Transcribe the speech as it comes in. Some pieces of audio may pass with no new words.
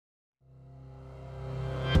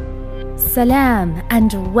Salam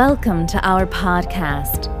and welcome to our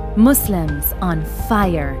podcast, Muslims on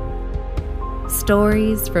Fire.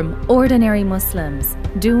 Stories from ordinary Muslims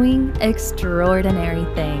doing extraordinary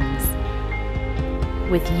things.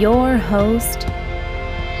 With your host,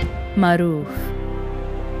 Maruf.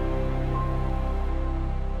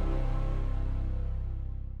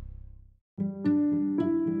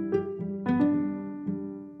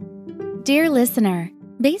 Dear listener,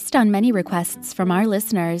 based on many requests from our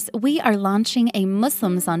listeners, we are launching a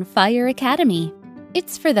Muslims on Fire Academy.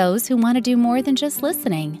 It's for those who want to do more than just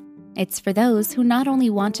listening. It's for those who not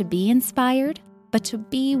only want to be inspired, but to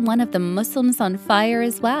be one of the Muslims on fire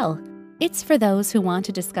as well. It's for those who want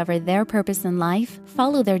to discover their purpose in life,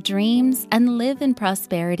 follow their dreams, and live in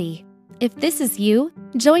prosperity. If this is you,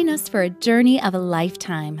 join us for a journey of a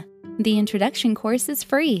lifetime. The introduction course is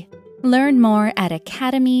free. Learn more at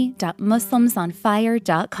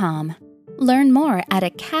academy.muslimsonfire.com. Learn more at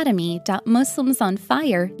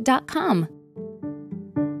academy.muslimsonfire.com.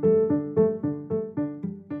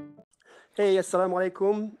 Hey, assalamu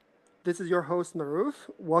alaikum. This is your host Maruf.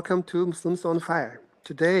 Welcome to Muslims on Fire.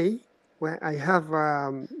 Today, I have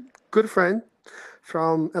a good friend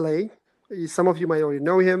from LA. Some of you might already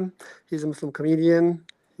know him. He's a Muslim comedian.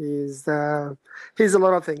 He's a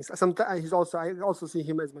lot of things. Sometimes I also see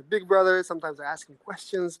him as my big brother. Sometimes I ask him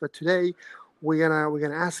questions, but today we're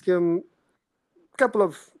gonna ask him a couple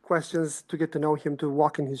of questions to get to know him, to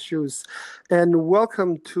walk in his shoes. And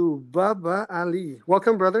welcome to Baba Ali.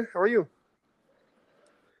 Welcome, brother. How are you?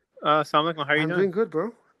 Assalamu alaikum. How are you I'm doing? doing good,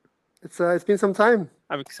 bro. It's been some time.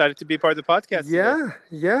 I'm excited to be part of the podcast today.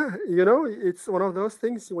 Yeah. You know, it's one of those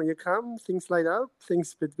things. When you come, things light up.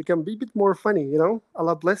 Things become a bit more funny. You know,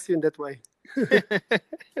 Allah bless you in that way.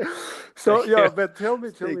 So but tell me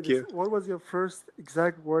this. What was your first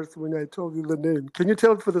exact words when I told you the name? Can you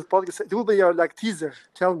tell it for this podcast? It will be your teaser.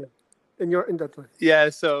 Tell me, in that way. Yeah.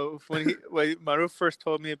 So when Maruf first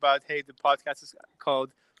told me about, hey, the podcast is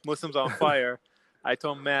called Muslims on Fire, I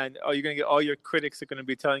told him, man, you're going to get all your critics are going to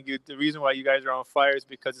be telling you the reason why you guys are on fire is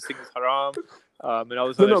because this thing is haram and all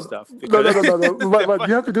this other stuff. No. But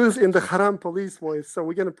you have to do this in the haram police voice. So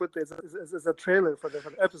we're going to put this as a trailer for the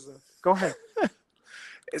episode. Go ahead.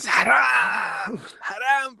 It's haram.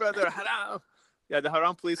 Haram, brother. Haram. Yeah, the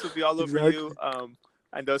haram police will be all over you.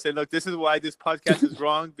 And they'll say, look, this is why this podcast is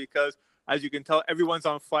wrong because, as you can tell, everyone's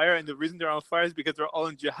on fire. And the reason they're on fire is because they're all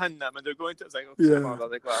in Jahannam. And they're going to, it's like, okay, I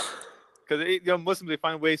was like, wow. Because Muslims, they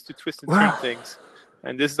find ways to twist and turn things,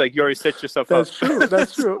 and this is like you already set yourself up.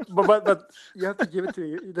 That's true. But you have to give it to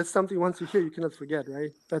you. That's something once you hear, you cannot forget,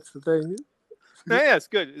 right? That's the thing. Yeah, it's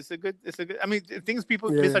good. It's a good. I mean, things people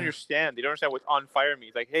misunderstand. They don't understand what on fire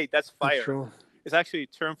means. Like, hey, that's fire. That's true. It's actually a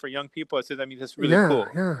term for young people. It says, I mean, that's really cool.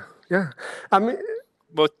 Yeah. I mean.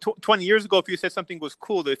 But 20 years ago, if you said something was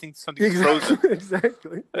cool, they think something's frozen.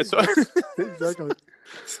 Exactly.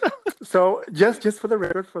 So just for the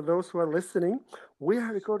record, for those who are listening, we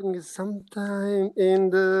are recording this sometime in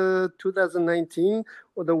the 2019.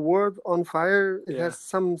 Or the word on fire, it has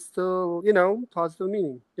some still, positive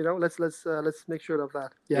meaning. Let's make sure of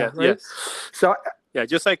that. Yeah. Right? Yes. So. Yeah,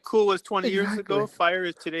 just like cool was 20 years ago, fire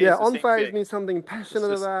is today. Yeah, on fire means something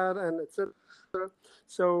passionate about, and etc.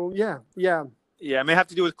 So yeah. Yeah, it may have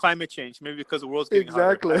to do with climate change. Maybe because the world's getting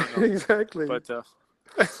hotter. Exactly. But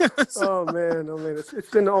oh man, it's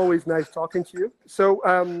been always nice talking to you. So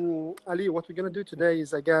Ali, what we're gonna do today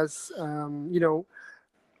is, I guess, we're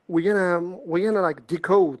gonna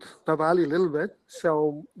decode Baba Ali a little bit.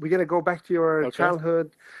 So we're gonna go back to your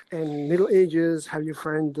childhood and middle ages, how you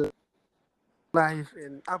find life,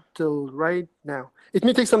 and up till right now. It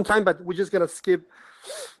may take some time, but we're just gonna skip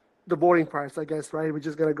the boring parts, I guess, right? We're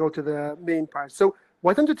just going to go to the main part. So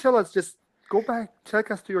why don't you tell us, just go back,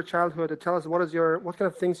 take us to your childhood and tell us what kind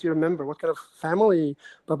of things you remember, what kind of family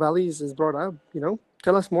Baba Ali's is brought up,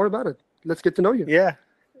 Tell us more about it. Let's get to know you. Yeah.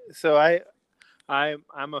 So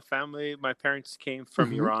I'm a family. My parents came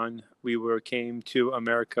from Iran. We came to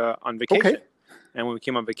America on vacation. Okay. And when we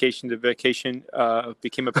came on vacation, the vacation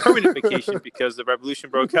became a permanent vacation because the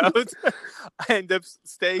revolution broke out. I ended up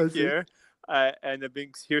staying here. And I've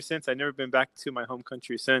been here since. I've never been back to my home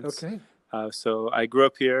country since. Okay. So I grew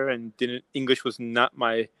up here, and English was not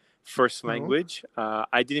my first language.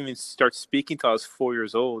 I didn't even start speaking till I was 4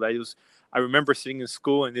 years old. I remember sitting in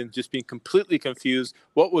school and then just being completely confused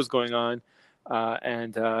what was going on.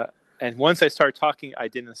 And once I started talking, I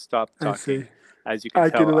didn't stop talking. As you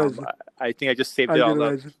can tell, I think I just saved it all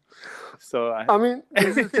up. So this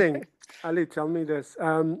is the thing. Ali, tell me this.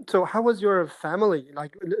 So how was your family?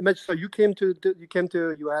 So you came to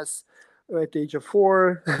US at the age of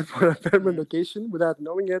 4 for a permanent location without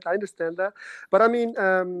knowing it. I understand that. But I mean,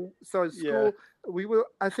 so at school, we will,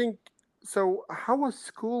 I think, so how was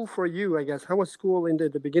school for you, I guess? How was school in the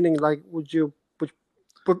beginning? Like,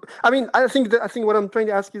 I mean, I think what I'm trying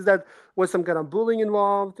to ask is that was some kind of bullying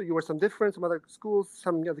involved? You were some different, some other schools,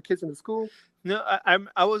 some other kids in the school? No,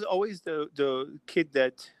 I was always the kid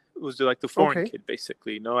that was like the foreign kid,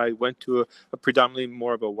 basically. You know, I went to a predominantly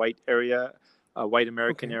more of a white area, a white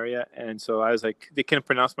American area, and so I was like, they couldn't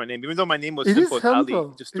pronounce my name, even though my name was simple as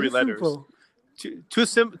Ali, just 3 letters, two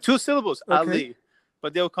syllables, Ali,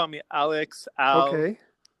 but they'll call me Alex, Al. Okay.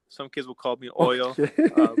 Some kids will call me Oil. I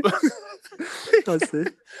see.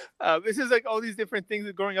 This is like all these different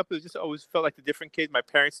things. Growing up, it just always felt like the different kid. My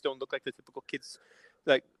parents don't look like the typical kids,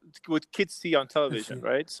 like what kids see on television,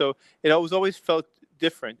 right? So it always felt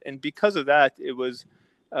different, and because of that, it was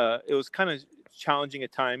kind of challenging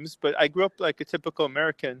at times. But I grew up like a typical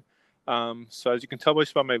American. So as you can tell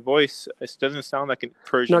just by my voice, it doesn't sound like a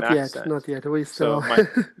Persian accent. Not yet. We still. So not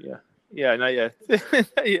yet. Not yet.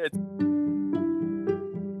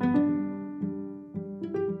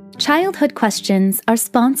 Childhood Questions are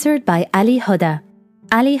sponsored by Ali Huda.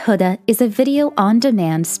 Ali Huda is a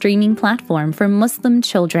video-on-demand streaming platform for Muslim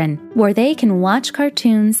children where they can watch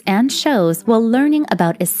cartoons and shows while learning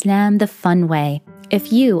about Islam the fun way.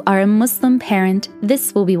 If you are a Muslim parent,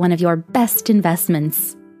 this will be one of your best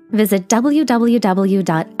investments. Visit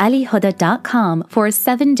www.alihuda.com for a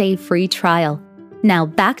 7-day free trial. Now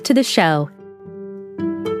back to the show.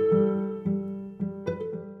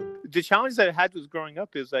 The challenge that I had was growing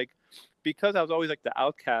up is like, because I was always like the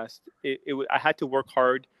outcast, I had to work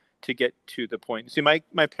hard to get to the point. See, my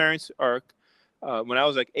parents are, when I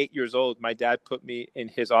was like 8 years old, my dad put me in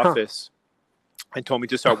his office and told me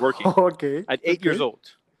to start working. At 8 years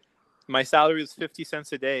old. My salary was 50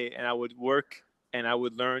 cents a day, and I would work and I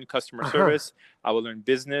would learn customer service. I would learn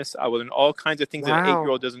business. I would learn all kinds of things that an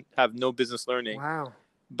 8-year-old doesn't have no business learning.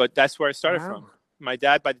 But that's where I started from. My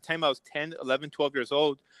dad, by the time I was 10, 11, 12 years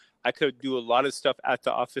old, I could do a lot of stuff at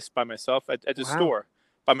the office by myself, at the store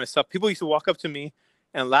by myself. People used to walk up to me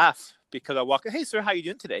and laugh because I walk, hey, sir, how are you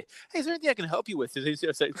doing today? Hey, is there anything I can help you with? So this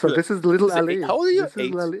is little Ali. How old are you? This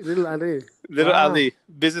is little Ali. Little Ali,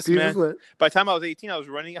 businessman. By the time I was 18, I was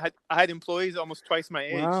running. I had employees almost twice my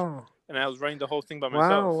age. And I was running the whole thing by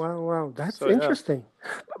myself. Wow. That's interesting.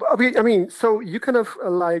 Yeah. I mean, so you kind of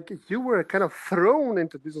you were kind of thrown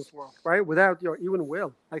into business world, right? Without your even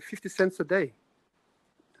will, like 50 cents a day.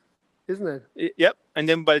 Isn't it? Yep. And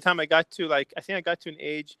then by the time I got to I think I got to an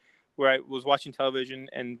age where I was watching television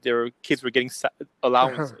and kids were getting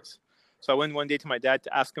allowances. So I went one day to my dad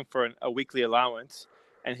to ask him for a weekly allowance,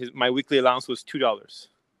 and my weekly allowance was $2.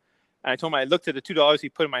 And I told him, I looked at the $2 he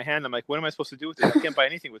put in my hand. I'm like, what am I supposed to do with this? I can't buy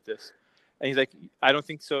anything with this. And he's like, I don't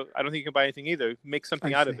think so. I don't think you can buy anything either. Make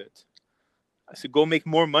something out of it. I said, go make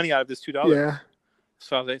more money out of this $2. Yeah.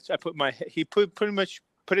 So I was like, he pretty much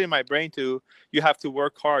put it in my brain you have to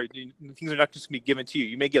work hard. Things are not just going to be given to you.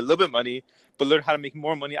 You may get a little bit of money, but learn how to make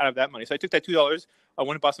more money out of that money. So I took that $2. I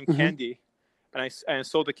went and bought some candy, and I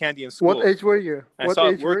sold the candy in school. What age were you? I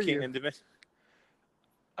started working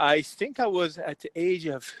I think I was at the age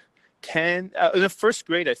of 10, in the first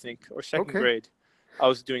grade, I think, or second grade. I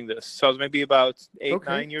was doing this. So I was maybe about 8,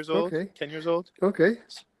 9 years old, 10 years old. Okay.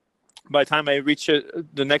 By the time I reached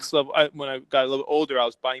the next level, when I got a little older, I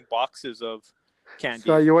was buying boxes of candy.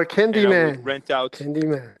 So you were candy man. I would rent out. Candy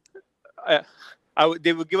man.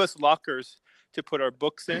 They would give us lockers to put our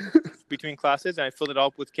books in between classes, and I filled it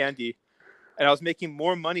up with candy. And I was making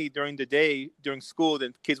more money during the day, during school,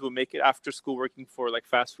 than kids would make it after school working for like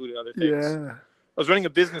fast food and other things. Yeah. I was running a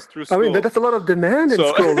business through school. I mean, that's a lot of demand in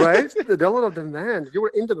school, right? There's a lot of demand. You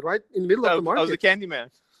were in the middle of the market. I was a candy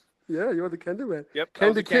man. Yeah, you were the candy man. Yep.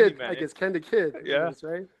 Candy kid, I guess. Candy kid. Yeah. That's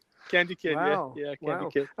right. Candy kid. Wow. Yeah. Candy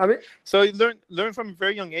kid. I mean, so you learn from a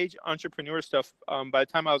very young age entrepreneur stuff. By the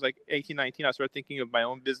time I was like 18, 19, I started thinking of my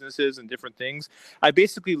own businesses and different things. I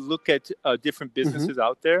basically look at different businesses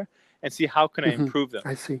out there and see how can I improve them.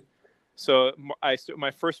 I see. So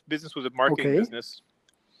my first business was a marketing business.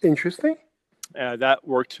 Interesting. That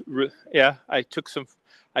worked. I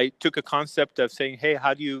took a concept of saying, hey,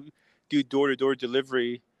 how do you do door-to-door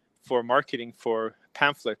delivery for marketing, for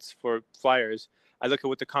pamphlets, for flyers? I look at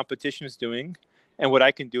what the competition is doing and what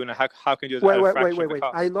I can do, and how can I do that. Wait.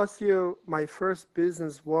 I lost you. My first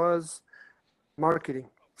business was marketing.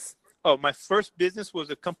 Oh, my first business was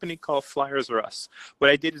a company called Flyers R Us. What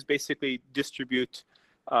I did is basically distribute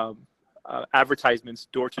advertisements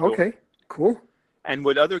door to door. Okay, cool. And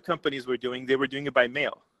what other companies were doing, they were doing it by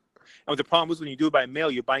mail. And what the problem was, when you do it by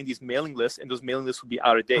mail, you're buying these mailing lists, and those mailing lists would be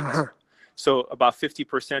out of date. So about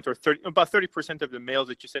 50% or about 30% of the mails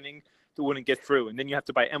that you're sending that wouldn't get through. And then you have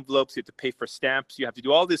to buy envelopes, you have to pay for stamps, you have to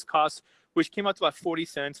do all this costs, which came out to about 40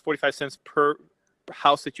 cents, 45 cents per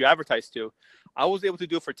house that you advertise to. I was able to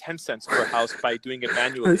do it for 10 cents per house by doing it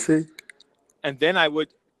manually. I see. And then I would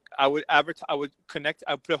advertise, I would put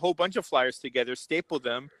a whole bunch of flyers together, staple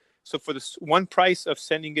them. So for this one price of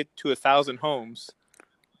sending it to 1,000 homes,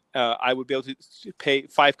 I would be able to pay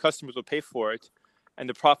 5 customers would pay for it. And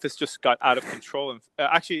the profits just got out of control. And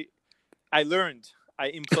actually, I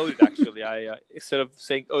imploded. Actually, instead of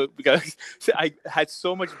saying, "Oh, because I had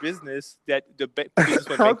so much business that the business went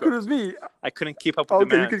bankrupt." How could it be? I couldn't keep up with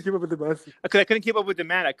demand. You could keep up with demand. I couldn't keep up with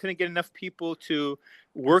demand. I couldn't get enough people to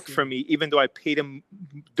work for me, even though I paid them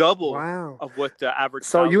double of what the average.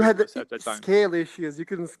 So you had was at that time. Scale issues. You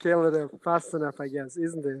couldn't scale it up fast enough, I guess,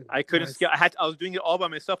 isn't it? I couldn't scale. I was doing it all by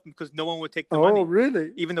myself because no one would take the money. Oh,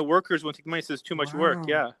 really? Even the workers wouldn't take the money. So it's too much work.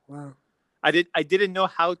 Yeah. Wow. I didn't know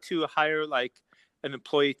how to hire like an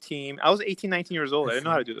employee team. I was 18, 19 years old. I didn't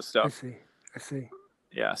know how to do this stuff. I see.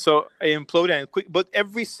 Yeah, so I imploded and quick, but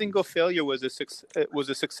every single failure was a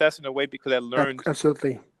success in a way because I learned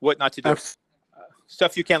absolutely what not to do.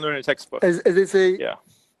 Stuff you can't learn in a textbook. As they say, yeah.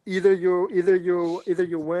 Either you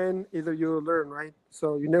win, either you learn, right?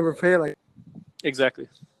 So you never fail. Exactly,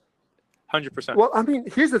 100%. Well, I mean,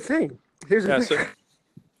 here's the thing. So, that's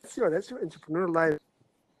your entrepreneurial life.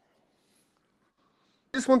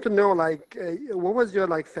 I just want to know, like, what was your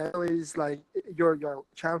family's your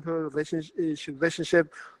childhood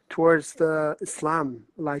relationship towards the Islam?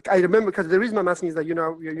 Like, I remember, because the reason I'm asking is that you're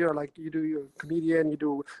a comedian, you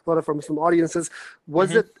do a lot of for Muslim audiences.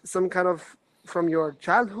 Was it some kind of from your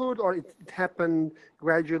childhood, or it happened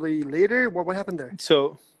gradually later? What happened there?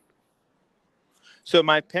 So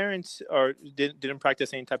my parents didn't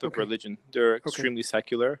practice any type of religion. They're extremely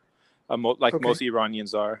secular. Most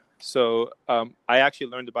Iranians are. So I actually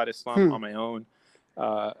learned about Islam on my own,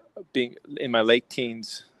 being in my late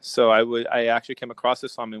teens. So I actually came across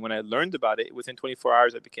Islam, and when I learned about it, within 24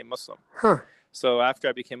 hours I became Muslim. So after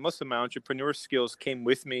I became Muslim, my entrepreneur skills came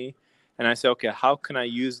with me, and I said, okay, how can I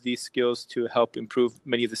use these skills to help improve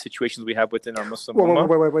many of the situations we have within our Muslim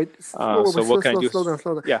ummah? Wait. So what can I do? Slow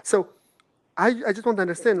down. Yeah. So I just want to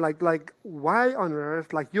understand, like why on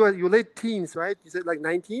earth, like you late teens, right? You said like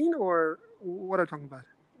 19, or what are you talking about?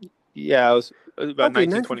 Yeah, I was about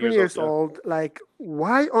 19, 20 years old. Like,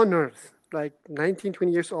 why on earth, like 19,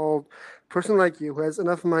 20 years old, person like you who has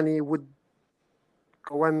enough money would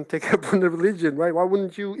go and take up on the religion, right? Why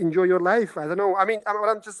wouldn't you enjoy your life? I don't know. I mean,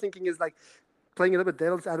 what I'm just thinking is like playing a little bit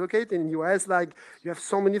devil's advocate. In the US, like you have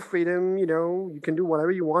so many freedom, you can do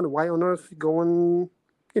whatever you want. Why on earth go and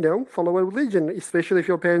follow a religion, especially if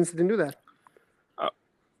your parents didn't do that?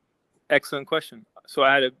 Excellent question. So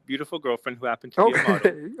I had a beautiful girlfriend who happened to be a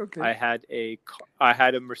model. I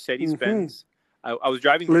had a Mercedes Benz. I was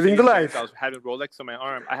driving living the life. I had a Rolex on my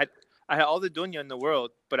arm. I had all the dunya in the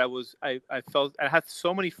world, but I felt I had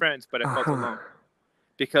so many friends, but I felt alone.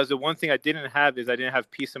 Because the one thing I didn't have is I didn't have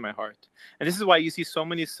peace in my heart. And this is why you see so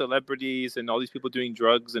many celebrities and all these people doing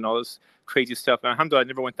drugs and all this crazy stuff. And alhamdulillah, I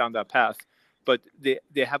never went down that path. But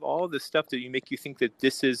they have all this stuff that make you think that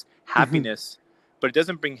this is happiness, but it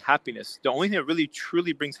doesn't bring happiness. The only thing that really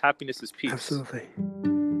truly brings happiness is peace. Absolutely.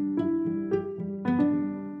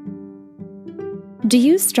 Do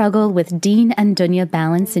you struggle with deen and dunya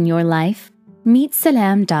balance in your life? Meet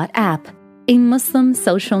Salam.app, a Muslim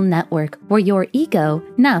social network where your ego,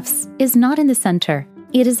 nafs, is not in the center.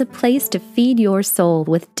 It is a place to feed your soul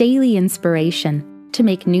with daily inspiration, to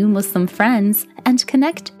make new Muslim friends, and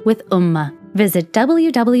connect with Ummah. Visit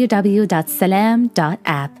www.salam.app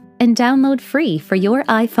and download free for your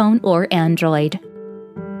iPhone or Android.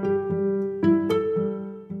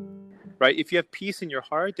 Right? If you have peace in your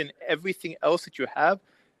heart, then everything else that you have,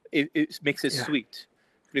 it makes it sweet.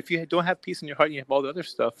 But if you don't have peace in your heart and you have all the other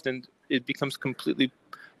stuff, then it becomes completely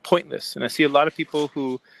pointless. And I see a lot of people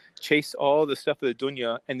who chase all the stuff of the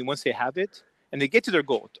dunya, and then once they have it, and they get to their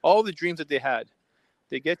goal, all the dreams that they had,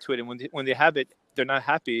 they get to it, and when they have it, they're not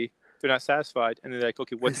happy, they're not satisfied, and they're like,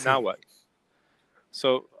 okay, now what?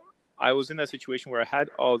 So I was in that situation where I had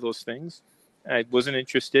all those things, and I wasn't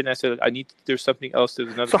interested, and I said, there's something else.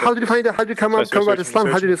 There's another. So how did you find out? How did you come about Islam?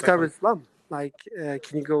 How did you discover Islam? Like,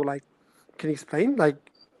 can you explain? Like,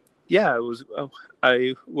 yeah,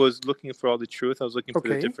 I was looking for all the truth. I was looking for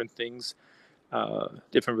the different things,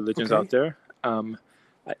 different religions out there.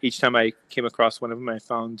 Each time I came across one of them, I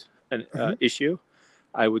found an issue.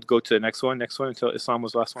 I would go to the next one until Islam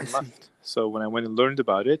was the last one left. So when I went and learned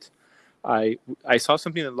about it, I saw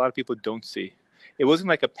something that a lot of people don't see. It wasn't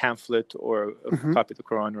like a pamphlet or a copy of the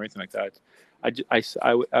Quran or anything like that.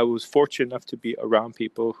 I was fortunate enough to be around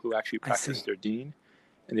people who actually practice their deen,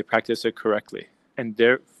 and they practice it correctly. And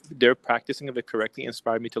their practicing of it correctly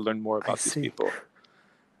inspired me to learn more about these people.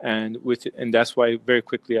 And that's why very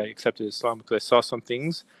quickly I accepted Islam, because I saw some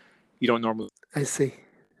things you don't normally. I see.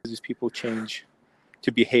 These people change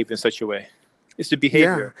to behave in such a way. It's the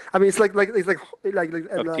behavior. Yeah, I mean, it's like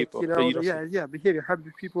people, you know, behavior. How do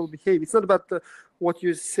people behave? It's not about what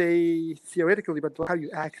you say theoretically, but how you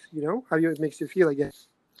act. You know, how it makes you feel. I guess.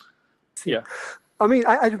 Yeah. I mean,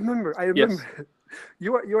 I remember. Yes.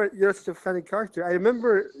 You're such a funny character. I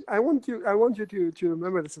remember. I want you to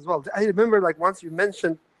remember this as well. I remember, like, once you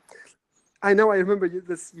mentioned. I remember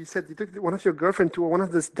you said you took one of your girlfriend to one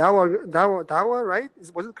of this dawa, right?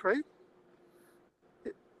 Was it correct?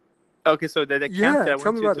 Okay, so the camp that I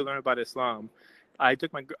went to learn it. about Islam, I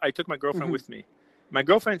took my girlfriend with me. My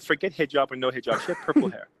girlfriend, forget hijab or no hijab, she had purple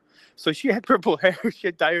hair. So she had purple hair, she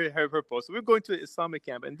had dyed her hair purple. So we're going to an Islamic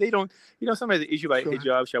camp, and they don't, sometimes the issue about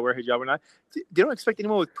hijab, should I wear hijab or not? They don't expect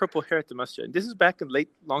anyone with purple hair at the masjid. And this is back in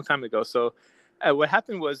long time ago. So what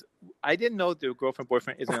happened was, I didn't know the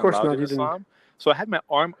girlfriend-boyfriend isn't allowed in Islam. So I had my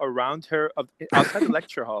arm around her outside the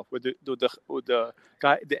lecture hall, where the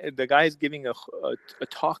guy is giving a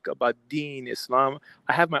talk about Deen, Islam.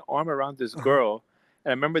 I have my arm around this girl,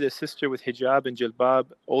 and I remember the sister with hijab and jilbab,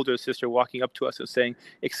 older sister, walking up to us and saying,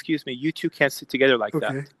 "Excuse me, you two can't sit together like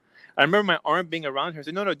that." I remember my arm being around her. I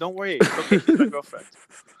said, "No, don't worry, it's okay, she's my girlfriend."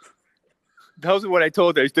 That was what I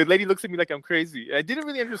told her. The lady looks at me like I'm crazy. I didn't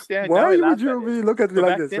really understand. Why would you look at me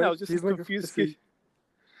like this? Then I was just confused.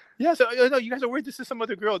 Yeah, so no, you guys are worried this is some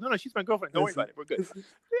other girl. No, she's my girlfriend. Don't worry about it. We're good.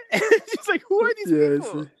 She's like, who are these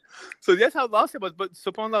people? So that's how lost I was. But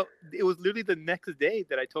subhanAllah, it was literally the next day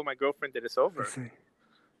that I told my girlfriend that it's over.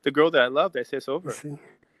 The girl that I loved, I said it's over.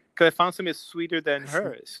 Because I found something sweeter than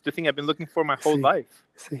hers. The thing I've been looking for my whole life.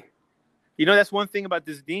 You know, that's one thing about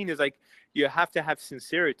this deen is, like, you have to have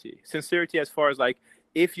sincerity. Sincerity as far as, like,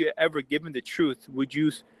 if you're ever given the truth, would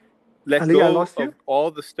you let go of all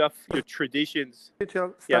the stuff, your traditions? I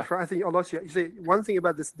think I lost you. You say one thing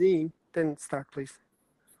about this deen, then start, please.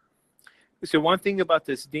 So one thing about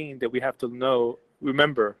this deen that we have to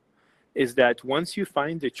remember, is that once you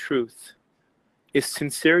find the truth,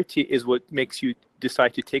 sincerity is what makes you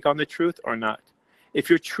decide to take on the truth or not. If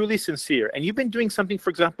you're truly sincere and you've been doing something, for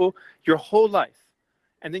example, your whole life,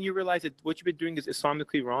 and then you realize that what you've been doing is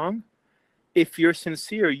Islamically wrong, if you're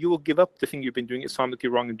sincere, you will give up the thing you've been doing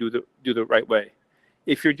Islamically wrong and do the right way.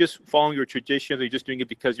 If you're just following your traditions, or you're just doing it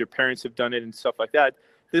because your parents have done it and stuff like that,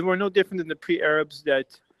 then we're no different than the pre-Arabs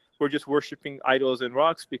that were just worshiping idols and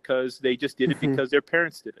rocks because they just did it because their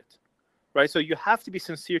parents did it. Right? So you have to be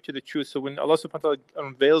sincere to the truth. So when Allah subhanahu wa ta'ala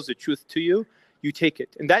unveils the truth to you, you take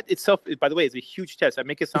it. And that itself, by the way, is a huge test. I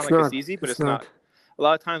make it sound like it's easy, but it's not. A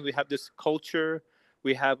lot of times we have this culture,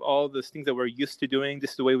 we have all these things that we're used to doing.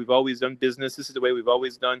 This is the way we've always done business. This is the way we've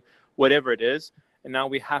always done whatever it is. And now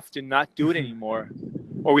we have to not do it anymore,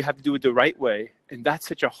 or we have to do it the right way. And that's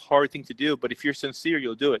such a hard thing to do. But if you're sincere,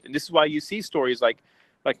 you'll do it. And this is why you see stories like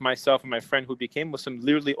myself and my friend who became Muslim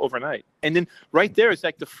literally overnight. And then right there, it's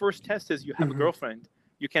like the first test is you have a girlfriend.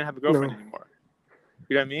 You can't have a girlfriend anymore.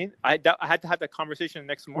 You know what I mean? I had to have that conversation the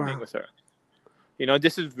next morning with her. You know,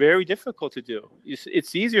 this is very difficult to do.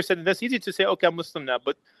 It's easier said than done. It's easier to say, okay, I'm Muslim now,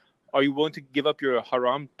 but are you willing to give up your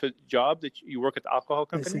haram job that you work at the alcohol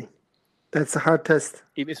company? That's a hard test.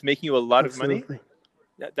 If it's making you a lot of money,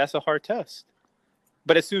 that's a hard test.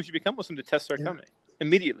 But as soon as you become Muslim, the tests start coming.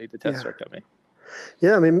 Immediately, the tests start coming.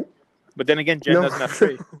 Yeah, I mean. But then again, Jannah's not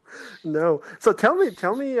free. No. So tell me,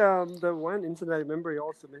 the one incident I remember you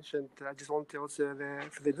also mentioned. I just want to also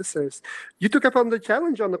for the listeners, you took up on the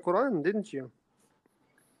challenge on the Quran, didn't you?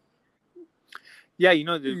 Yeah, you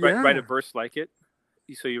know, write a verse like it.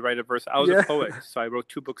 So you write a verse. I was a poet, so I wrote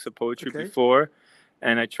 2 books of poetry before,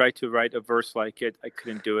 and I tried to write a verse like it. I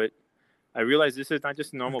couldn't do it. I realized this is not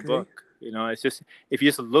just a normal book. You know, it's just, if you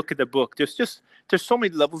just look at the book, there's so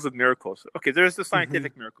many levels of miracles. Okay, there's the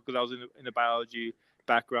scientific miracle, because I was in a biology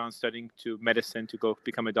background studying to medicine to go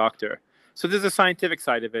become a doctor. So there's a scientific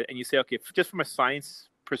side of it, and you say, okay, just from a science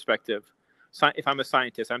perspective, if I'm a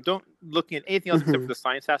scientist, I'm don't looking at anything else except for the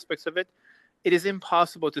science aspects of it. It is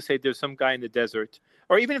impossible to say there's some guy in the desert,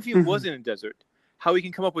 or even if he was in a desert, how he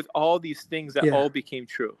can come up with all these things that all became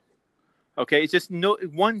true. Okay, it's just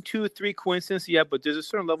 1, 2, 3 coincidence, but there's a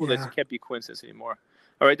certain level that can't be coincidence anymore.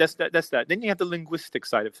 All right, that's that. Then you have the linguistic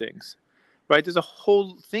side of things, right? There's a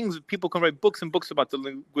whole things, people can write books and books about the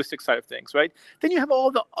linguistic side of things, right? Then you have all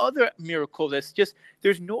the other miracles. That's just,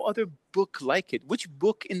 there's no other book like it. Which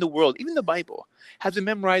book in the world, even the Bible, has been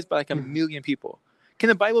memorized by like 1 million people? Can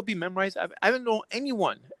the Bible be memorized? I don't know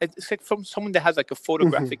anyone. It's like from someone that has like a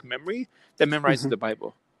photographic memory that memorizes the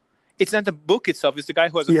Bible. It's not the book itself. It's the guy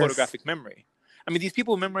who has a photographic memory. I mean, these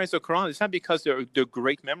people who memorize the Quran, it's not because they're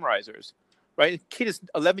great memorizers, right? A kid is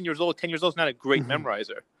 11 years old, 10 years old, is not a great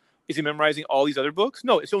memorizer. Is he memorizing all these other books?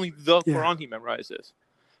 No, it's only the Quran he memorizes.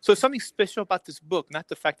 So something special about this book, not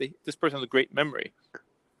the fact that this person has a great memory.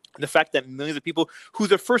 The fact that millions of people whose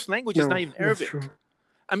their first language is not even Arabic.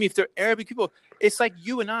 I mean, if they're Arabic people, it's like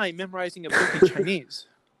you and I memorizing a book in Chinese,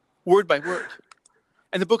 word by word.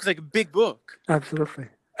 And the book is like a big book. Absolutely.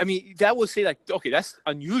 I mean, that would say like, okay, that's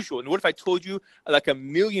unusual. And what if I told you like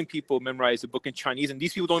 1 million people memorize the book in Chinese and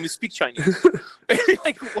these people don't even speak Chinese?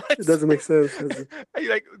 Like, what? It doesn't make sense.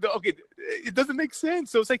 Like, okay, it doesn't make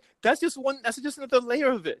sense. So it's like, that's just another layer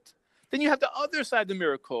of it. Then you have the other side of the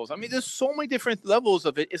miracles. I mean, there's so many different levels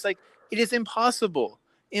of it. It's like, it is impossible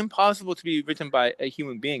to be written by a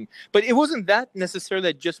human being. But it wasn't that necessarily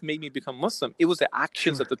that just made me become Muslim. It was the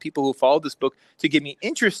actions of the people who followed this book to get me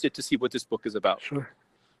interested to see what this book is about.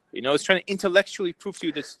 You know, it's trying to intellectually prove to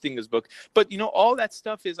you this thing is book. But, you know, all that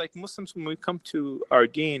stuff is like Muslims, when we come to our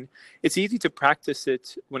deen, it's easy to practice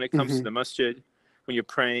it when it comes to the masjid, when you're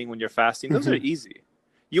praying, when you're fasting. Those are easy.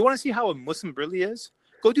 You want to see how a Muslim really is?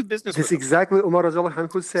 Go do business with him. That's exactly Umar Radiallahu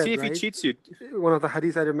Anhu said, see if he cheats you. One of the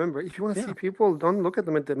hadiths I remember. If you want to see people, don't look at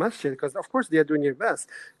them at the masjid, because of course they are doing their best.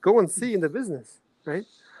 Go and see in the business, right?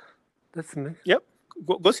 That's amazing. Yep.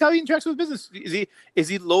 Go see how he interacts with business. Is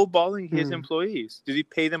he lowballing his employees? Does he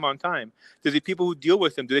pay them on time? Does he people who deal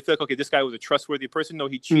with him, do they feel like, okay, this guy was a trustworthy person? No,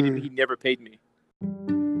 he cheated me. He never paid me.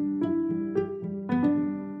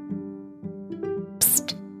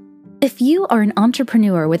 Psst. If you are an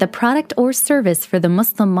entrepreneur with a product or service for the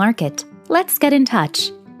Muslim market, let's get in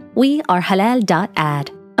touch. We are Halal.ad,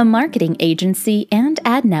 a marketing agency and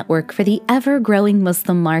ad network for the ever-growing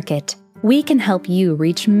Muslim market. We can help you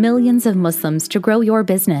reach millions of Muslims to grow your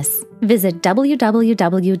business. Visit www.halal.ad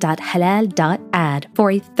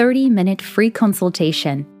for a 30-minute free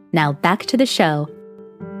consultation. Now back to the show.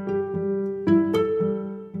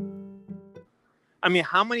 I mean,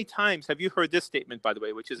 how many times have you heard this statement, by the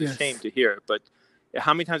way, which is a shame to hear, but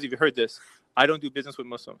how many times have you heard this? I don't do business with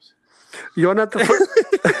Muslims. You're not the first.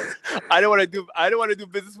 I don't want to do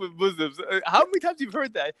business with Muslims. How many times have you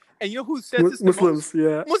heard that? And you know who says this? Muslims,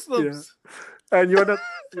 Muslims. Yeah. And you're not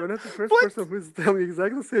the first person who's telling me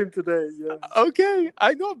exactly the same today. Yeah. Okay,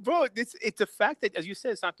 I know, bro. It's a fact that, as you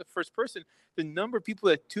said, it's not the first person. The number of people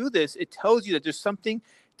that do this, it tells you that there's something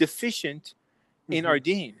deficient in our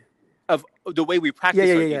deen, of the way we practice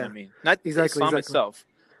our deen. I mean, not Islam itself,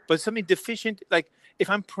 but something deficient. Like if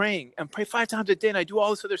I'm praying and pray 5 times a day and I do all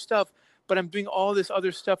this other stuff, but I'm doing all this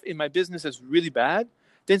other stuff in my business that's really bad,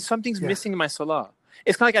 then something's missing in my salah.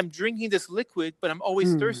 It's kind of like I'm drinking this liquid, but I'm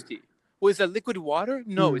always thirsty. Well, is that liquid water?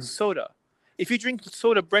 No, it's soda. If you drink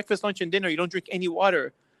soda breakfast, lunch, and dinner, you don't drink any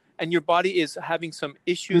water, and your body is having some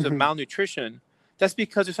issues of malnutrition, that's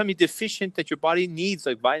because there's something deficient that your body needs,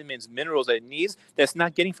 like vitamins, minerals that it needs, that's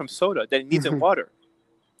not getting from soda, that it needs in water.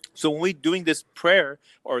 So when we're doing this prayer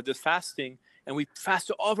or this fasting, and we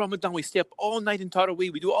fast all Ramadan, we stay up all night in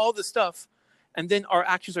Taraweeh, we do all this stuff, and then our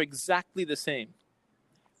actions are exactly the same.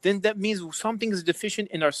 Then that means something is deficient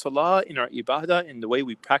in our salah, in our ibadah, in the way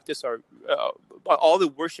we practice our all the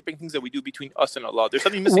worshiping things that we do between us and Allah. There's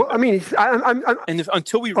something missing. Well, I mean,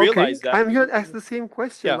 until we realize that, I'm here to ask the same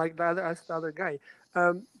question like the other guy.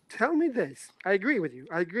 Tell me this. I agree with you.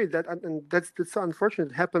 I agree that, and that's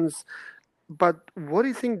unfortunate. It happens. But what do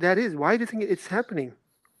you think that is? Why do you think it's happening?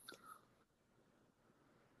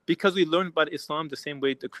 Because we learn about Islam the same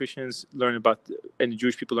way the Christians learn about, and the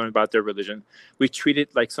Jewish people learn about their religion. We treat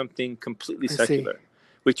it like something completely secular.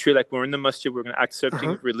 We treat it like we're in the masjid, we're going to act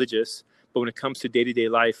something religious, but when it comes to day-to-day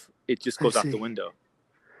life, it just goes out the window.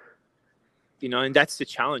 You know, and that's the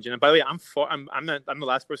challenge. And by the way, I'm the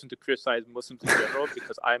last person to criticize Muslims in general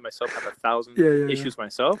because I myself have 1,000 issues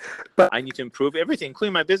myself. But I need to improve everything,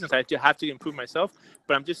 including my business. I have to improve myself.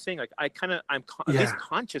 But I'm just saying, like, I'm at least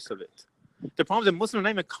conscious of it. The problem is that Muslims are not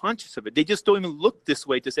even conscious of it. They just don't even look this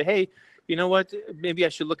way to say, hey, you know what? Maybe I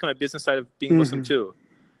should look at my business side of being Muslim too.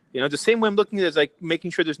 You know, the same way I'm looking at it is like making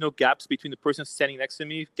sure there's no gaps between the person standing next to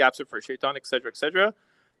me, gaps are for shaitan, et cetera, et cetera.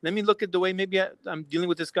 Let me look at the way maybe I'm dealing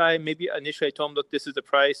with this guy. Maybe initially I told him, look, this is the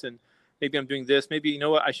price, and maybe I'm doing this. Maybe, you know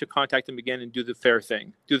what? I should contact him again and do the fair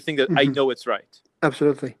thing. Do the thing that I know it's right.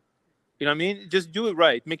 Absolutely. You know what I mean? Just do it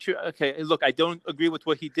right. Make sure, okay, look, I don't agree with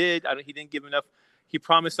what he did. He didn't give enough. He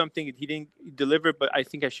promised something, he didn't deliver, but I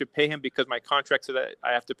think I should pay him because my contract said that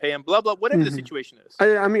I have to pay him, blah, blah, whatever the situation is.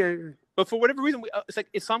 But for whatever reason, it's like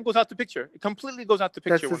Islam goes out the picture. It completely goes out the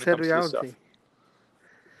picture when it comes to this stuff.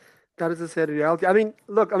 That is a sad reality. I mean,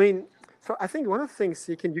 look, I mean, so I think one of the things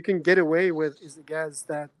you can get away with is, I guess,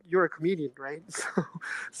 that you're a comedian, right?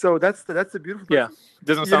 So that's the beautiful part. Yeah,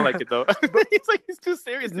 doesn't sound Yeah, like it though. but It's like he's too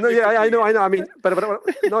serious to no, be yeah, I know, comedian. I know. I mean, but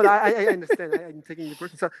no, I understand. I'm taking your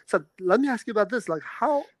person. So let me ask you about this. Like,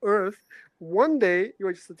 how earth one day you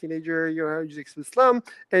were just a teenager, you just accepted Islam,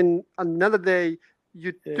 and another day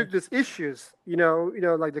you Yeah. took these issues,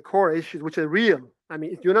 like the core issues, which are real. I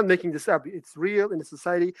mean, you're not making this up. It's real in the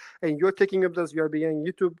society, and you're taking up those. You're being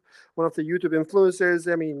YouTube, one of the YouTube influencers.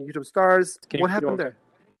 I mean, YouTube stars. Can you What repeat all happened that? there?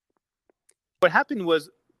 What happened was,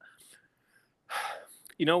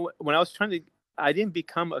 when I was I didn't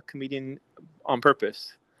become a comedian on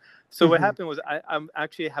purpose. So what Mhm. happened was I'm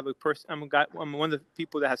actually have a person. I'm one of the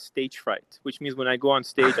people that has stage fright, which means when I go on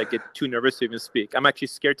stage, I get too nervous to even speak. I'm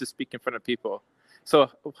actually scared to speak in front of people. So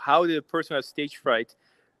how did a person who has stage fright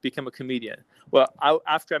become a comedian? Well,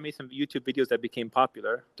 after I made some YouTube videos that became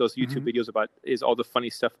popular, those YouTube videos about is all the funny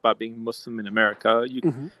stuff about being Muslim in America.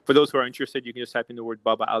 For those who are interested, you can just type in the word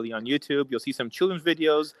Baba Ali on YouTube. You'll see some children's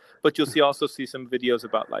videos, but you'll also see some videos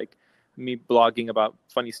about like me blogging about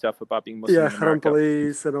funny stuff about being Muslim Yeah, in Haram America.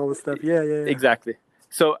 Police and all this stuff. Yeah. Exactly.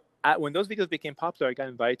 So when those videos became popular, I got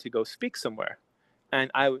invited to go speak somewhere. And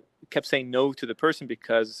I kept saying no to the person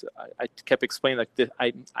because I kept explaining like this,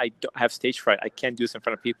 I don't have stage fright. I can't do this in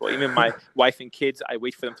front of people. Even my wife and kids, I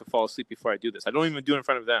wait for them to fall asleep before I do this. I don't even do it in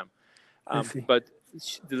front of them. I see. But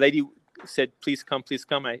the lady said, please come.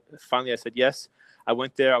 Finally, I said yes. I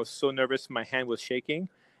went there. I was so nervous. My hand was shaking.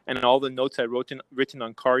 And all the notes I written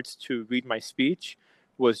on cards to read my speech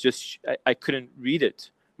was just, I couldn't read it.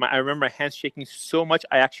 I remember my hands shaking so much,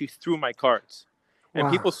 I actually threw my cards. And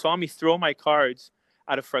Wow. people saw me throw my cards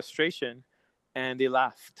out of frustration, and they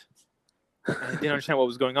laughed. And I didn't understand what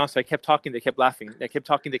was going on, so I kept talking. They kept laughing. I kept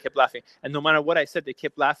talking. They kept laughing. And no matter what I said, they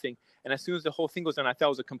kept laughing. And as soon as the whole thing was done, I thought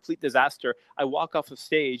it was a complete disaster. I walk off the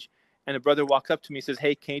stage, and a brother walks up to me and says,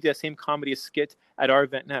 hey, can you do that same comedy skit at our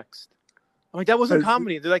event next? I'm like, that wasn't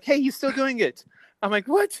comedy. They're like, hey, he's still doing it. I'm like,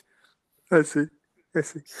 what? I see.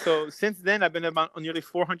 So since then, I've been on nearly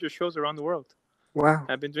 400 shows around the world. Wow.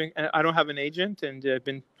 I've been doing. I don't have an agent, and I've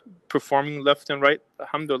been performing left and right.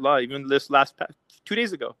 Alhamdulillah. Even this 2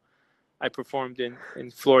 days ago, I performed in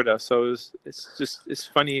Florida. So it's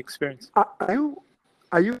funny experience.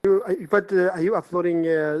 Are you uploading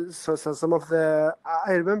so some of the?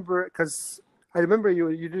 I remember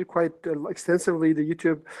you did quite extensively the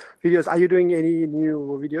YouTube videos. Are you doing any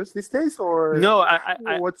new videos these days, or No,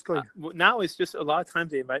 what's going? Now it's just a lot of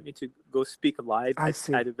times they invite me to go speak live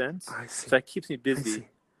at events. I see. So that keeps me busy. see.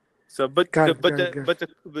 So, but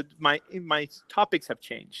my topics have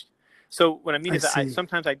changed. So what I mean is that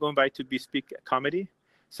sometimes I go invited to speak comedy.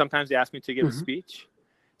 Sometimes they ask me to give a speech.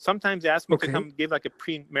 Sometimes they ask me to come give like a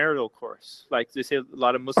premarital course. Like they say, a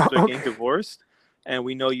lot of Muslims are getting divorced, and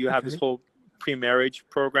we know you have this whole pre-marriage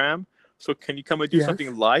program. So can you come and do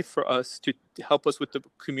something live for us to help us with the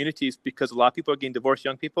communities, because a lot of people are getting divorced,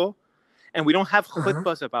 young people, and we don't have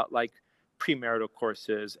khutbahs about like premarital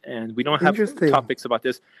courses, and we don't have topics about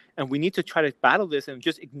this, and we need to try to battle this, and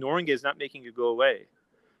just ignoring it is not making it go away.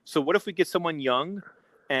 So what if we get someone young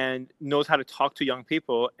and knows how to talk to young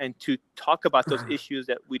people and to talk about those issues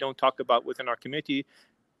that we don't talk about within our community,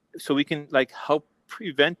 so we can like help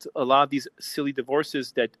prevent a lot of these silly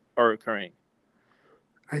divorces that are occurring.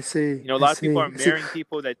 I see. A lot of people are marrying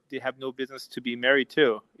people that they have no business to be married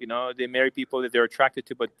to. They marry people that they're attracted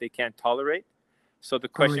to, but they can't tolerate. So the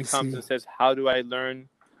question comes and says, how do I learn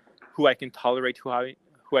who I can tolerate,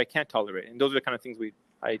 who I can't tolerate? And those are the kind of things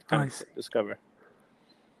I discover.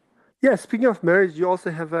 Yeah, speaking of marriage, you also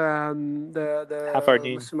have the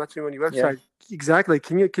Hafardeen Muslim Matrimony website. Yeah. Exactly.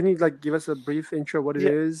 Can you like give us a brief intro what it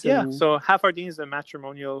is? Yeah. So Hafardeen is a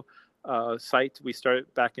matrimonial site. We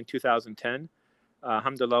started back in 2010.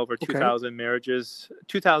 Alhamdulillah, over 2,000 marriages.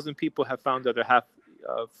 2,000 people have found their half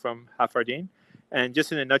from Hafardeen. And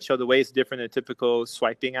just in a nutshell, the way it's different than typical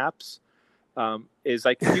swiping apps is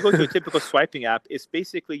like if you go to a typical swiping app, it's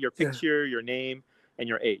basically your picture, your name, and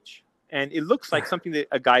your age. And it looks like something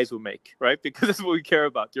that guys will make, right? Because that's what we care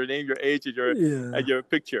about: your name, your age, and your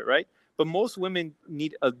picture, right? But most women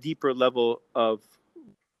need a deeper level of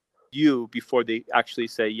you before they actually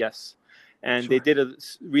say yes. And they did a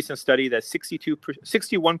recent study that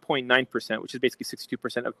 61.9%, which is basically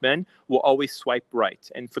 62% of men, will always swipe right.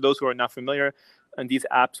 And for those who are not familiar, on these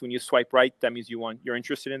apps, when you swipe right, that means you're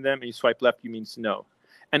interested in them, and you swipe left, you means no.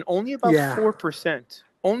 And only about 4%,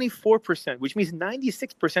 only 4%, which means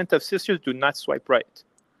 96% of sisters do not swipe right,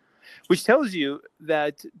 which tells you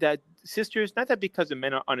that sisters, not that because the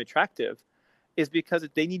men are unattractive, is because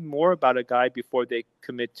they need more about a guy before they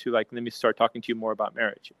commit to, like, let me start talking to you more about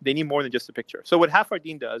marriage. They need more than just a picture. So what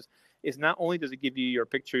Hafardine does is not only does it give you your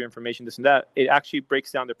picture, your information, this and that, it actually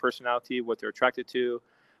breaks down their personality, what they're attracted to,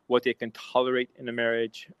 what they can tolerate in a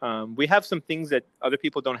marriage. We have some things that other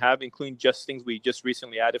people don't have, including just things we just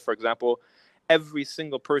recently added. For example, every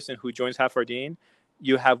single person who joins Hafardine,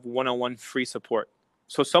 you have one-on-one free support.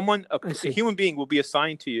 So someone, a human being will be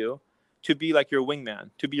assigned to you to be like your wingman,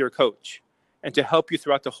 to be your coach, and to help you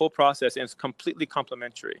throughout the whole process, and it's completely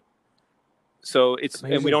complimentary. So it's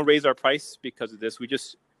amazing. And we don't raise our price because of this. We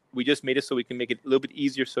just made it so we can make it a little bit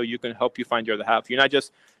easier so you can help you find your other half. You're not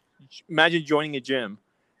just, imagine joining a gym.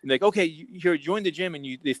 And like, okay, you're joining the gym and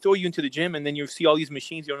they throw you into the gym and then you see all these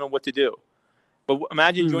machines, you don't know what to do. But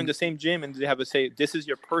imagine joining the same gym and they have to say, this is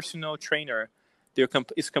your personal trainer.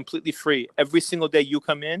 It's completely free. Every single day you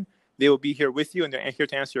come in, they will be here with you and they're here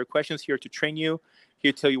to answer your questions, here to train you,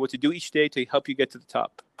 here to tell you what to do each day to help you get to the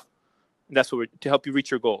top. And that's what to help you reach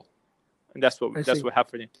your goal. And that's what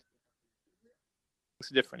happened. It's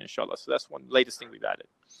different, inshallah. So that's one latest thing we've added.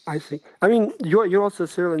 I see. I mean, you're also a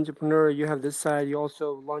serial entrepreneur. You have this side. You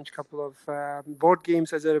also launch a couple of board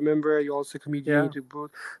games, as I remember. You're also a comedian. You do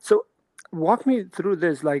both. So walk me through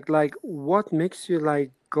this. Like what makes you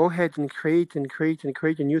like go ahead and create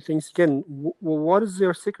new things again? What is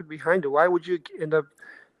your secret behind it? Why would you end up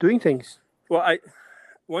doing things? Well,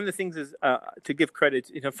 one of the things is to give credit.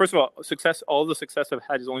 First of all, all the success I've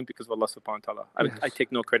had is only because of Allah subhanahu wa ta'ala. I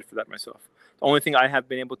take no credit for that myself. The only thing I have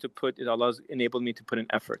been able to put is Allah's enabled me to put in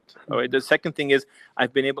effort. All right. The second thing is one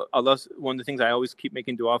of the things I always keep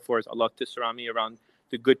making dua for is Allah to surround me around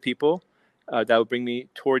the good people that will bring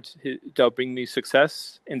me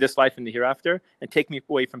success in this life and the hereafter, and take me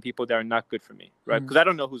away from people that are not good for me, right? Because I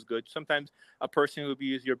don't know who's good. Sometimes a person who will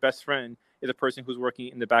be your best friend is a person who's working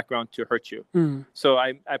in the background to hurt you. So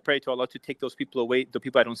I pray to Allah to take those people away, the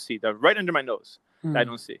people I don't see, that are right under my nose, that I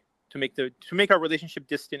don't see, to make our relationship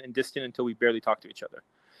distant until we barely talk to each other.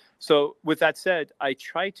 So with that said, I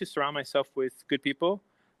try to surround myself with good people,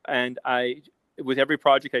 and with every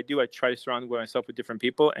project I do, I try to surround myself with different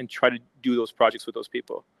people and try to do those projects with those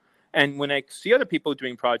people. And when I see other people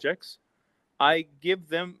doing projects, I give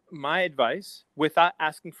them my advice without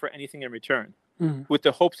asking for anything in return, with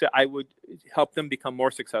the hopes that I would help them become more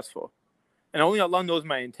successful. And only Allah knows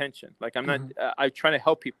my intention. Like I'm not, I'm trying to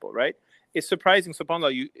help people, right? It's surprising,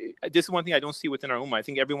 subhanAllah, this is one thing I don't see within our ummah. I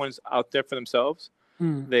think everyone's out there for themselves.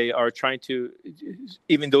 They are trying to,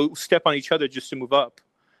 even though step on each other just to move up,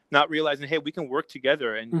 not realizing, hey, we can work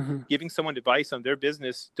together, and giving someone advice on their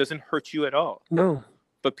business doesn't hurt you at all. No.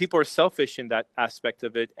 But people are selfish in that aspect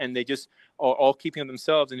of it, and they just are all keeping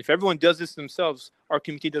themselves. And if everyone does this themselves, our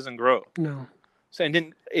community doesn't grow. No. So, and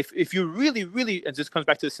then if you really, really, and this comes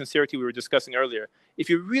back to the sincerity we were discussing earlier, if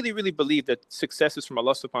you really, really believe that success is from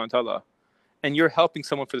Allah subhanahu wa ta'ala, and you're helping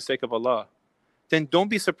someone for the sake of Allah, then don't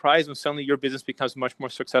be surprised when suddenly your business becomes much more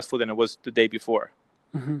successful than it was the day before.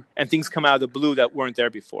 And things come out of the blue that weren't there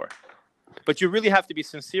before. But you really have to be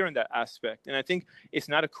sincere in that aspect. And I think it's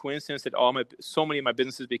not a coincidence that so many of my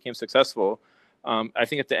businesses became successful. I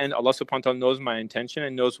think at the end, Allah subhanahu wa ta'ala knows my intention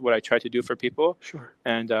and knows what I try to do for people. Sure.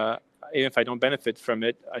 And even if I don't benefit from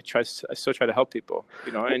it, I still try to help people.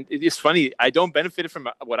 And it's funny, I don't benefit from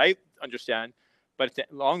what I understand, but at the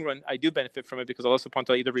long run, I do benefit from it because Allah subhanahu wa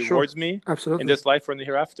ta'ala either rewards me in this life or in the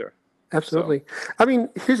hereafter. Absolutely. So. I mean,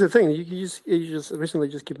 here's the thing. You just recently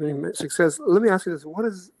just keep mentioning success. Let me ask you this. What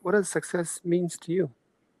does success means to you?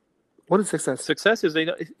 What is success? Success is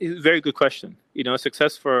a very good question.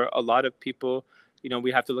 Success for a lot of people,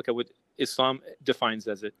 we have to look at what Islam defines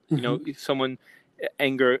as it. If someone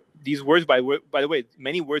anger, these words, by the way,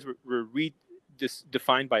 many words were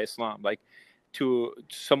defined by Islam. Like to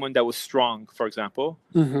someone that was strong, for example,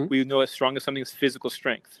 we know as strong as something is physical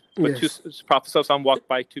strength. But Prophet Sallallahu walked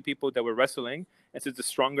by two people that were wrestling and says the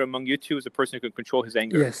stronger among you two is the person who can control his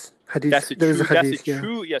anger. Yes, hadith. That's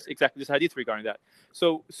true. Yes, exactly. There's a hadith regarding that.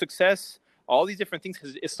 So success, all these different things,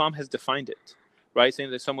 Islam has defined it, right?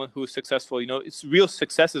 Saying that someone who is successful, it's real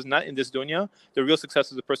success is not in this dunya. The real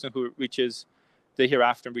success is the person who reaches the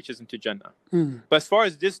hereafter and reaches into Jannah. But as far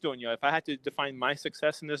as this dunya, if I had to define my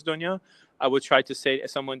success in this dunya, I would try to say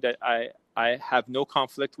as someone that I have no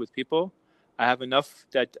conflict with people. I have enough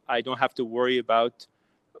that I don't have to worry about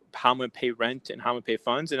how I'm going to pay rent and how I'm going to pay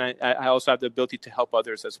funds. And I also have the ability to help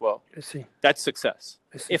others as well. I see. That's success.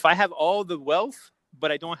 If I have all the wealth,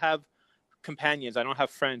 but I don't have companions, I don't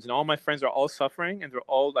have friends, and all my friends are all suffering and they're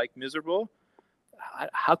all like miserable,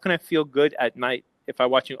 how can I feel good at night if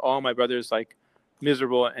I'm watching all my brothers like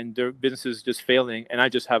miserable and their business is just failing, and I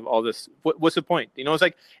just have all this. What's the point?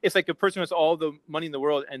 It's like a person who has all the money in the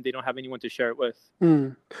world and they don't have anyone to share it with.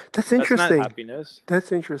 That's interesting. That's not happiness.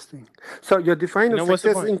 That's interesting. So you're defining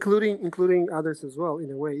success, including others as well,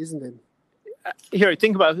 in a way, isn't it? Here,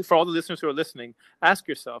 think about it. For all the listeners who are listening, ask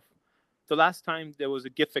yourself, the last time there was a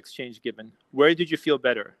gift exchange given, where did you feel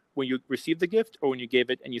better? When you received the gift or when you gave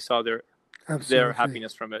it and you saw their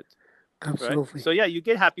happiness from it? Absolutely. Right? So yeah, you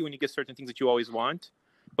get happy when you get certain things that you always want.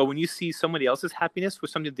 But when you see somebody else's happiness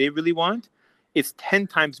with something they really want, it's 10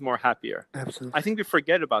 times more happier. Absolutely. I think we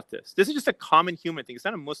forget about this. This is just a common human thing. It's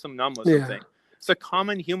not a Muslim, non-Muslim thing. It's a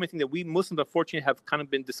common human thing that we Muslims, unfortunately, have kind of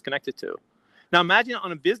been disconnected to. Now, imagine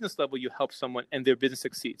on a business level, you help someone and their business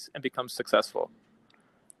succeeds and becomes successful.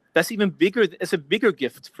 That's even bigger. It's a bigger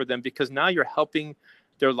gift for them because now you're helping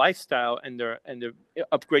their lifestyle and they're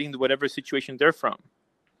upgrading to whatever situation they're from.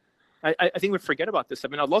 I think we forget about this. I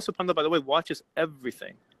mean, Allah subhanahu wa ta'ala, by the way, watches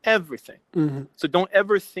everything. So don't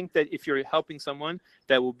ever think that if you're helping someone,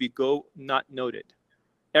 that will go not noted.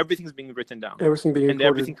 Everything's being written down.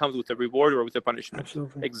 Everything comes with a reward or with a punishment.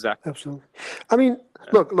 Absolutely. Exactly. Absolutely. I mean,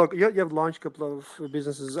 look, you have launched a couple of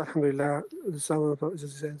businesses, alhamdulillah, some of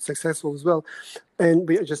them successful as well. And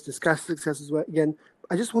we just discussed success as well. Again,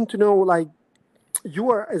 I just want to know, like,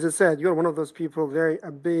 you are, as I said, you're one of those people, very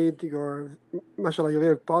upbeat, mashallah, you're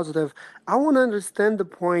very positive. I want to understand the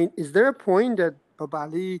point. Is there a point that Baba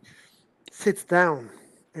Ali sits down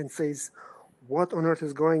and says, what on earth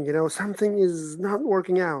is going, something is not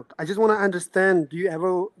working out? I just want to understand, do you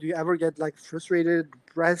ever get like frustrated,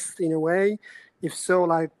 depressed in a way? If so,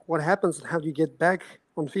 like what happens and how do you get back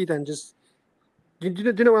on feet and just, do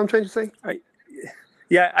you know what I'm trying to say?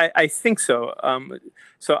 I think so.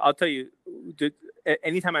 So I'll tell you,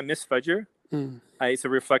 anytime I miss Fajr, it's a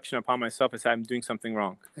reflection upon myself. It's I'm doing something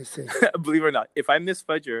wrong. I see. Believe it or not, if I miss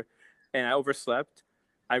Fajr and I overslept,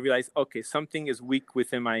 I realize, okay, something is weak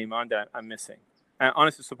within my iman that I'm missing. And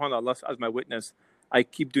honestly, subhanAllah, Allah as my witness, I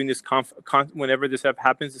keep doing this whenever this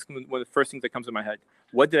happens. This is one of the first things that comes in my head.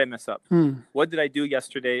 What did I mess up? What did I do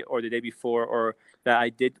yesterday or the day before or that I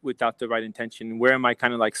did without the right intention? Where am I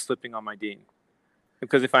kind of like slipping on my deen?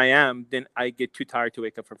 Because if I am, then I get too tired to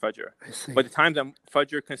wake up for Fajr. But the times I'm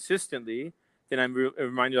Fajr consistently, then I'm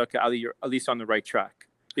reminded, okay, Ali, you're at least on the right track.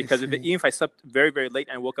 Because even if I slept very, very late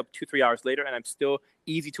and I woke up 2-3 hours later and I'm still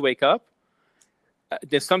easy to wake up,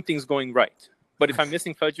 then something's going right. But if I'm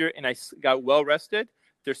missing Fajr and I got well rested,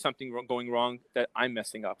 there's something going wrong that I'm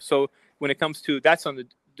messing up. So when it comes to, that's on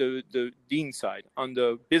the deen side. On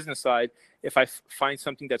the business side, if I find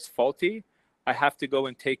something that's faulty, I have to go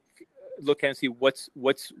and look and see what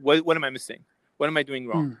am I missing? What am I doing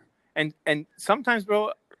wrong? And sometimes,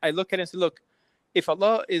 bro, I look at it and say, look, if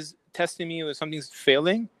Allah is testing me or something's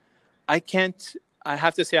failing, I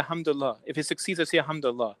have to say alhamdulillah. If it succeeds, I say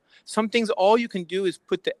alhamdulillah. Some things, all you can do is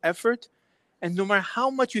put the effort, and no matter how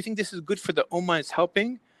much you think this is good for the ummah, it's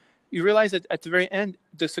helping, you realize that at the very end,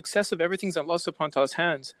 the success of everything's in Allah subhanahu wa ta'ala's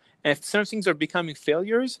hands. And if some things are becoming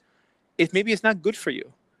failures, maybe it's not good for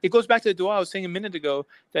you. It goes back to the dua I was saying a minute ago,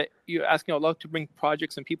 that you're asking Allah to bring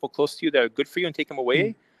projects and people close to you that are good for you and take them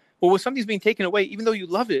away. Well, when something's being taken away, even though you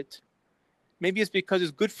love it, maybe it's because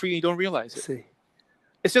it's good for you and you don't realize it.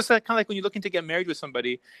 It's just like, kind of like when you're looking to get married with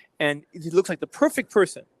somebody and it looks like the perfect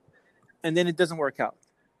person and then it doesn't work out.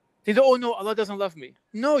 They say, oh no, Allah doesn't love me.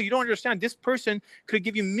 No, you don't understand. This person could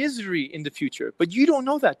give you misery in the future, but you don't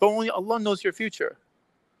know that. But only Allah knows your future.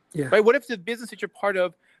 Right? What if the business that you're part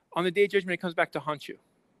of on the day of judgment, it comes back to haunt you?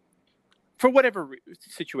 For whatever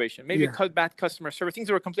situation, maybe bad customer service, things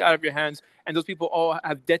that were completely out of your hands, and those people all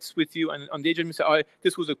have debts with you, and on the day of judgment say, oh,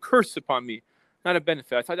 this was a curse upon me, not a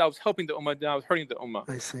benefit. I thought I was helping the ummah, then I was hurting the ummah.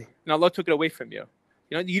 I see. And Allah took it away from you.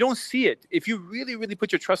 You don't see it. If you really, really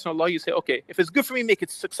put your trust in Allah, you say, okay, if it's good for me, make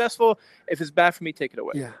it successful. If it's bad for me, take it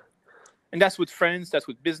away. And that's with friends, that's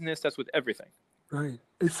with business, that's with everything. Right.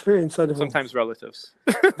 It's very insightful. Sometimes relatives.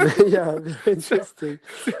 Yeah, very interesting.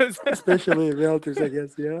 Especially relatives, I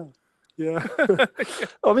guess. Yeah.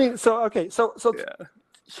 I mean, so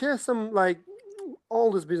share some, like,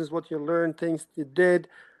 all this business, what you learned, things you did.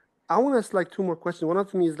 I want to ask like 2 more questions. One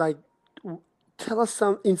of them is like, tell us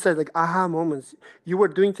some insights, like aha moments. You were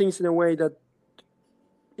doing things in a way that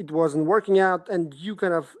it wasn't working out and you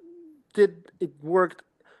kind of it worked.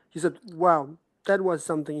 You said, wow, that was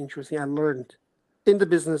something interesting I learned in the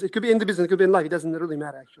business. It could be in the business, it could be in life. It doesn't really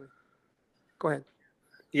matter, actually. Go ahead.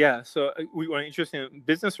 Yeah, so we want interested in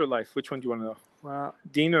business or life? Which one do you want to know? Well,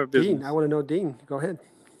 Deen or business? Deen. I want to know Deen. Go ahead.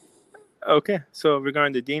 Okay, so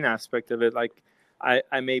regarding the Deen aspect of it, like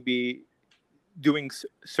I may be doing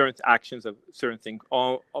certain actions of certain things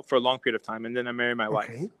all for a long period of time, and then I marry my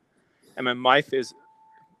wife. And my wife is,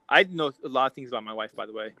 I know a lot of things about my wife, by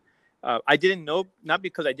the way. I didn't know, not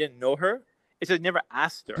because I didn't know her, it's I never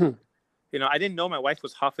asked her. I didn't know my wife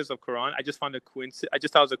was Hafiz of Quran. I just found I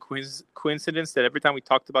just thought it was a coincidence that every time we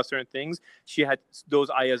talked about certain things, she had those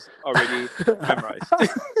ayahs already memorized.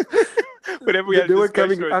 Whenever we had they were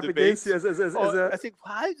coming or up debates, against you as I think,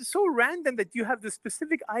 why it's so random that you have the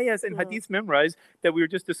specific ayahs and hadiths memorized that we were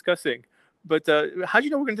just discussing. But how do you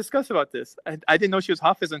know we're going to discuss about this? I didn't know she was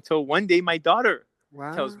Hafiz until one day my daughter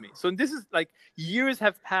tells me. So this is like years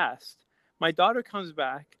have passed. My daughter comes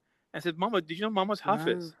back and said, "Mama, did you know Mama's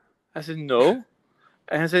Hafiz?" I said, "No."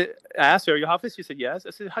 And I asked her, "Are you Hafiz?" She said, "Yes."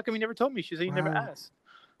 I said, "How come you never told me?" She said, "You never asked."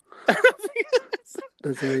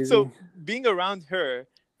 That's amazing. So being around her,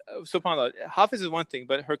 subhanAllah, Hafiz is one thing,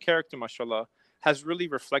 but her character, mashallah, has really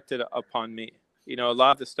reflected upon me. A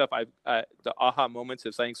lot of the stuff the aha moments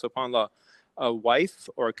of saying, subhanAllah, a wife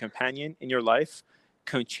or a companion in your life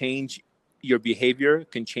can change your behavior,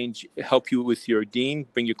 can help you with your deen,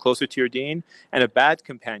 bring you closer to your deen, and a bad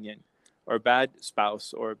companion or a bad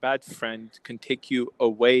spouse or a bad friend can take you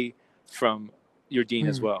away from your deen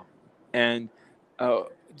as well. And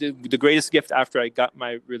the greatest gift after I got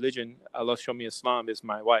my religion, Allah showed me Islam, is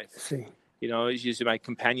my wife. She's my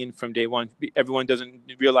companion from day one. Everyone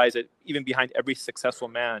doesn't realize that even behind every successful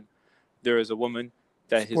man, there is a woman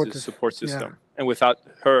that is his support system. And without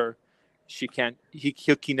her, he can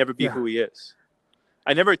never be who he is.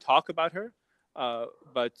 I never talk about her,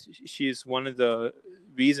 but she's one of the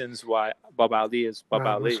reasons why Baba Ali is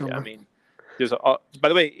Baba Ali. I mean, by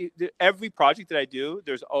the way, every project that I do,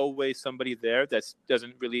 there's always somebody there that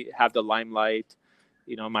doesn't really have the limelight.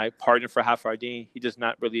 My partner for Half Our Deen, he does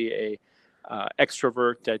not really a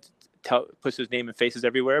extrovert that puts his name and faces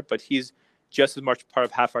everywhere, but he's just as much part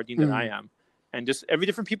of Half Our Deen than I am. And just every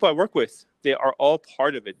different people I work with, they are all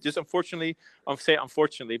part of it. Just unfortunately, I'll say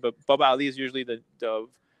unfortunately, but Baba Ali is usually the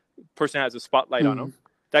person that has a spotlight on him.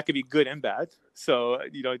 That could be good and bad. So,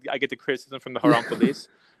 I get the criticism from the Haram police.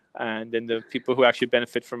 And then the people who actually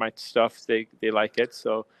benefit from my stuff, they like it.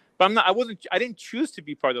 So, but I didn't choose to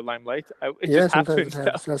be part of the limelight. It just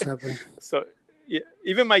happened. So, yeah,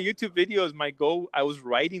 even my YouTube videos, my goal was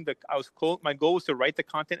to write the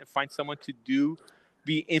content and find someone to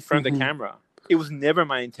be in front of the camera. It was never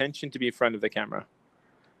my intention to be in front of the camera.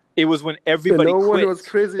 It was when everybody quit was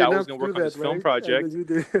crazy that I was going to work on this film project.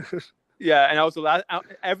 Yeah, and I was the last.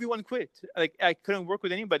 Everyone quit. Like I couldn't work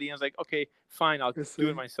with anybody. And I was like, okay, fine, I'll do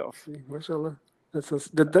it myself. MashaAllah.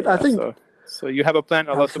 I think. So you have a plan.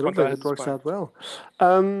 Allah Absolutely, subhanahu wa ta'ala it works out well.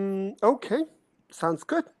 Okay, sounds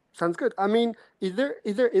good. I mean, is there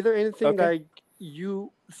anything like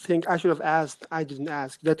you think I should have asked, I didn't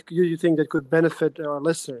ask, that you think that could benefit our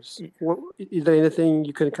listeners? Is there anything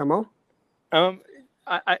you can come up?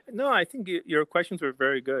 No, I think your questions were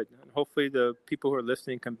very good. And hopefully the people who are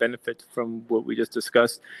listening can benefit from what we just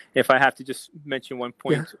discussed. If I have to just mention one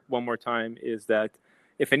point one more time, is that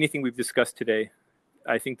if anything we've discussed today,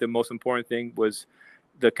 I think the most important thing was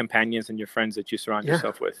the companions and your friends that you surround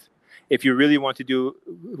yourself with. If you really want to do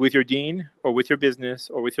with your deen or with your business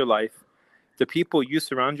or with your life, the people you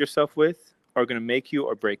surround yourself with are going to make you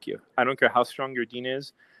or break you. I don't care how strong your deen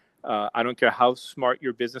is. I don't care how smart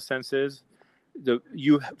your business sense is.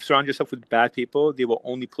 You surround yourself with bad people, they will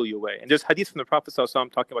only pull you away. And there's hadith from the Prophet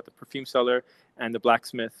ﷺ talking about the perfume seller and the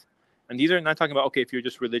blacksmith. And these are not talking about, okay, if you're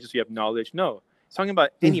just religious, you have knowledge. No, it's talking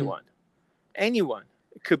about anyone. Anyone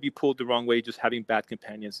could be pulled the wrong way just having bad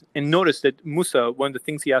companions. And notice that Musa, one of the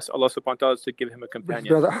things he asked Allah subhanahu wa ta'ala is to give him a companion.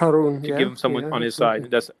 Brother Harun, to give him someone on his side.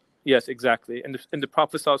 And yes, exactly. And the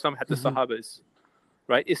Prophet ﷺ had the Sahabas,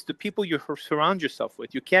 right? It's the people you surround yourself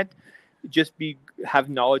with. You can't just have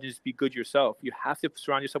knowledge and just be good yourself. You have to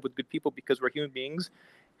surround yourself with good people because we're human beings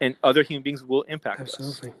and other human beings will impact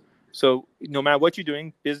us. So no matter what you're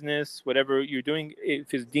doing, business, whatever you're doing,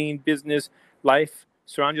 if it's deen, business, life,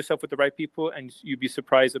 surround yourself with the right people and you'd be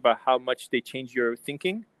surprised about how much they change your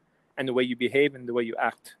thinking and the way you behave and the way you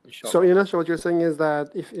act. Inshallah. So, Inash, what you're saying is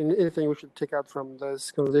that if anything we should take out from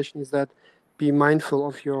this conversation is that be mindful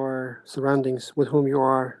of your surroundings, with whom you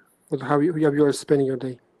are, with how you are spending your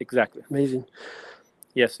day. Exactly. Amazing.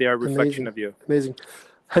 Yes, they are a reflection of you. Amazing.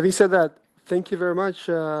 Having said that, thank you very much,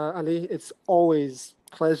 Ali. It's always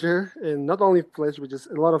pleasure, and not only pleasure, but just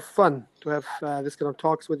a lot of fun to have this kind of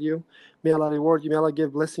talks with you. May Allah reward you. May Allah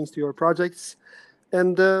give blessings to your projects.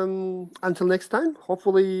 And until next time,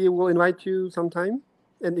 hopefully we'll invite you sometime.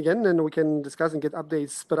 And again, and we can discuss and get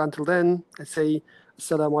updates. But until then, I say,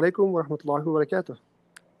 Assalamu alaikum wa rahmatullahi wa barakatuh.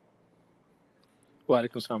 Wa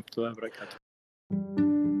alaikum assalam wa rahmatullahi wa barakatuh.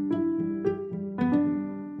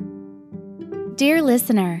 Dear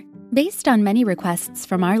listener, Based on many requests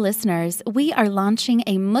from our listeners, we are launching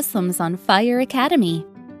a Muslims on Fire Academy.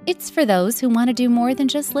 It's for those who want to do more than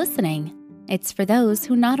just listening. It's for those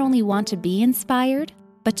who not only want to be inspired,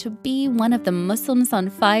 but to be one of the Muslims on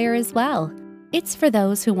fire as well. It's for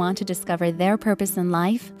those who want to discover their purpose in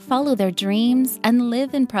life, follow their dreams, and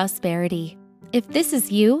live in prosperity. If this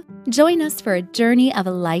is you, join us for a journey of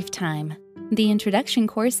a lifetime. The introduction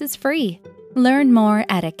course is free. Learn more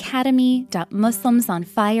at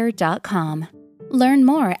academy.muslimsonfire.com. Learn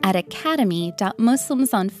more at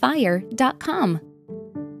academy.muslimsonfire.com.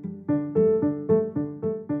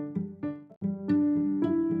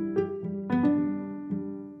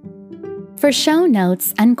 For show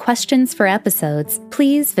notes and questions for episodes,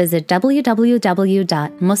 please visit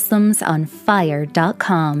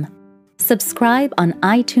www.muslimsonfire.com. Subscribe on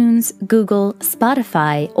iTunes, Google,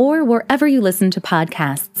 Spotify, or wherever you listen to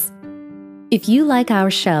podcasts. If you like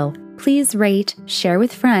our show, please rate, share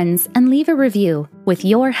with friends, and leave a review. With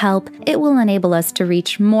your help, it will enable us to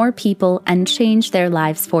reach more people and change their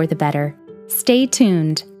lives for the better. Stay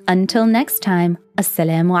tuned. Until next time,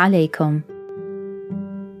 Assalamu alaikum.